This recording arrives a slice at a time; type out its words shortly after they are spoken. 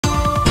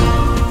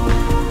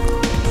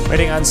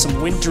Waiting on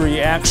some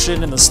wintry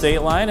action in the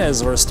state line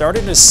as we're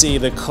starting to see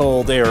the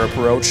cold air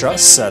approach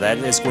us. That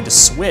is going to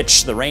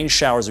switch the rain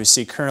showers we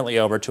see currently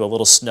over to a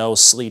little snow,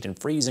 sleet, and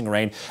freezing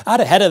rain. Out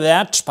ahead of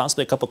that,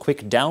 possibly a couple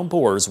quick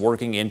downpours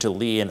working into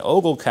Lee and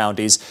Ogle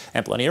counties,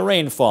 and plenty of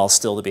rainfall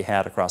still to be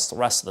had across the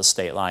rest of the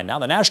state line. Now,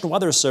 the National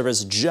Weather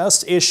Service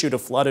just issued a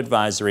flood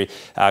advisory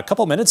a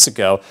couple minutes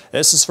ago.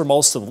 This is for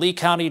most of Lee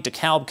County,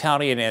 DeKalb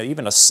County, and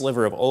even a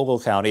sliver of Ogle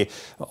County.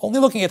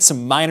 Only looking at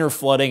some minor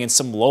flooding in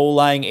some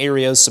low-lying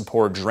areas, some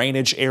poor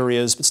drainage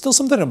areas, but still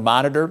something to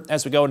monitor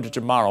as we go into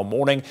tomorrow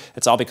morning.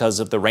 It's all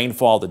because of the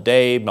rainfall of the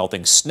day,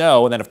 melting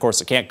snow, and then of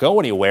course it can't go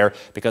anywhere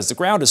because the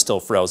ground is still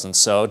frozen.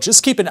 So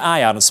just keep an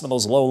eye out on some of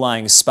those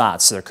low-lying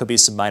spots. There could be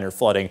some minor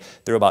flooding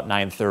through about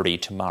 9:30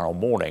 tomorrow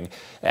morning.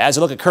 As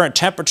we look at current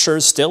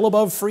temperatures, still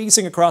above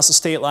freezing across the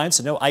state line,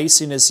 so no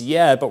iciness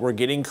yet, but we're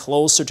getting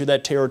closer to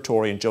that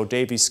territory in Joe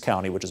Daviess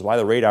County, which is why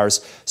the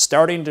radar's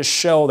starting to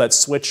show that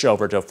switch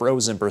over to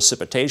frozen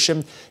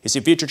precipitation. You see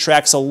future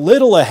tracks a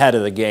little ahead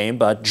of the game,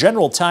 but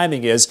general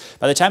timing is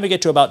by the time we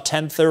get to about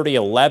 10:30,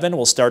 11,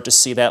 we'll start to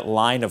see that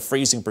line of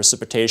freezing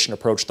precipitation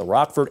approach the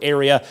Rockford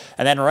area,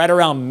 and then right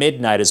around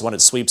midnight is when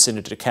it sweeps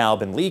into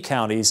DeKalb and Lee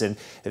counties, and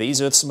these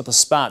are some of the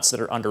spots that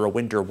are under a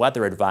winter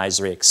weather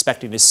advisory,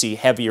 expecting to see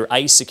heavier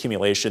ice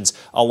accumulations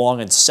along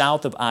and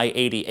south of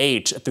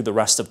I-88 through the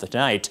rest of the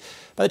night.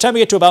 By the time we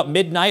get to about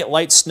midnight,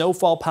 light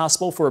snowfall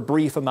possible for a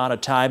brief amount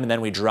of time, and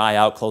then we dry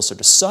out closer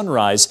to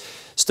sunrise.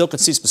 Still could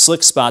see some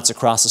slick spots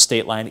across the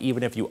state line,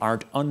 even if you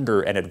aren't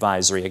under an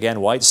advisory.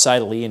 Again,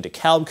 Whiteside, Lee, and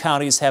DeKalb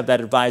counties have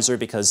that advisory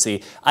because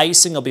the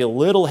icing will be a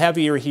little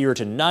heavier here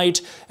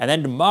tonight, and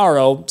then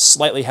tomorrow,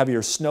 slightly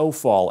heavier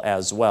snowfall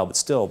as well. But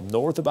still,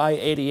 north of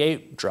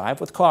I-88, drive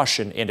with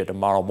caution into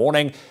tomorrow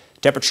morning.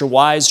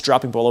 Temperature-wise,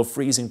 dropping below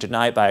freezing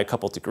tonight by a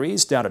couple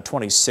degrees, down to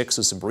 26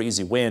 with some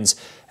breezy winds.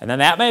 And then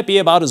that might be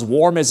about as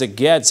warm as it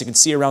gets. You can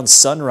see around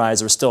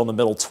sunrise, we're still in the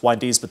middle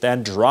 20s, but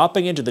then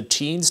dropping into the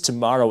teens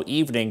tomorrow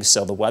evening,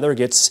 so the weather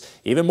gets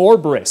even more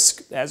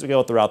brisk as we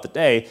go throughout the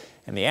day.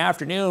 And the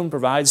afternoon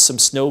provides some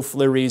snow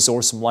flurries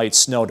or some light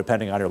snow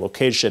depending on your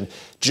location.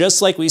 Just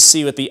like we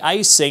see with the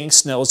icing,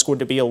 snow is going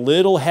to be a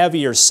little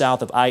heavier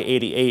south of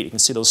I-88. You can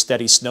see those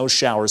steady snow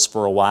showers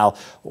for a while.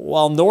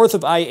 While north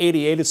of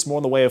I-88, it's more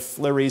in the way of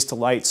flurries to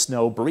light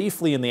snow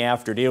briefly in the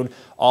afternoon.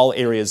 All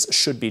areas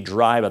should be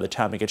dry by the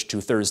time we get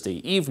to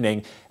Thursday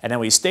evening, and then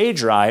we stay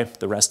dry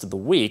the rest of the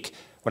week.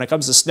 When it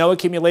comes to snow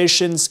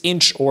accumulations,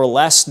 inch or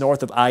less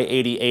north of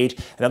I-88,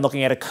 and then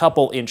looking at a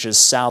couple inches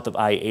south of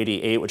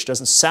I-88, which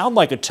doesn't sound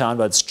like a ton,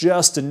 but it's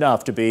just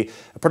enough to be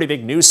a pretty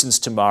big nuisance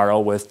tomorrow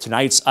with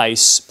tonight's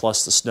ice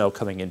plus the snow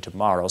coming in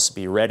tomorrow, so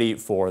be ready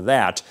for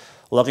that.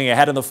 Looking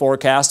ahead in the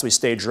forecast, we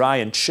stay dry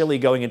and chilly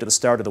going into the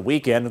start of the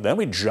weekend. Then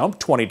we jump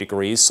 20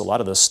 degrees, so a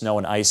lot of the snow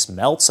and ice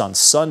melts on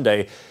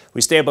Sunday. We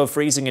stay above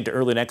freezing into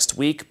early next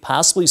week,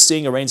 possibly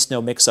seeing a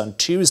rain-snow mix on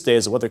Tuesday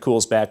as the weather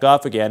cools back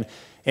off again.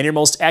 In your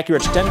most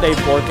accurate 10-day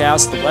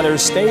forecast, the weather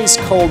stays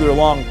colder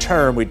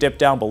long-term. We dip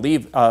down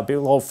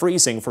below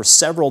freezing for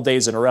several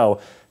days in a row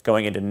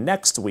going into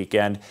next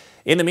weekend.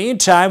 In the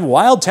meantime,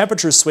 wild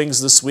temperature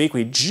swings this week.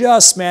 We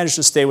just managed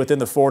to stay within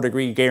the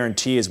 4-degree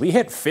guarantee as we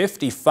hit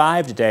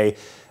 55 today.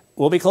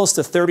 We'll be close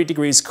to 30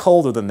 degrees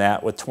colder than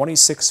that with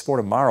 26 for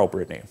tomorrow,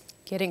 Brittany.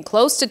 Getting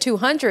close to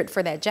 200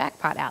 for that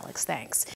jackpot, Alex. Thanks.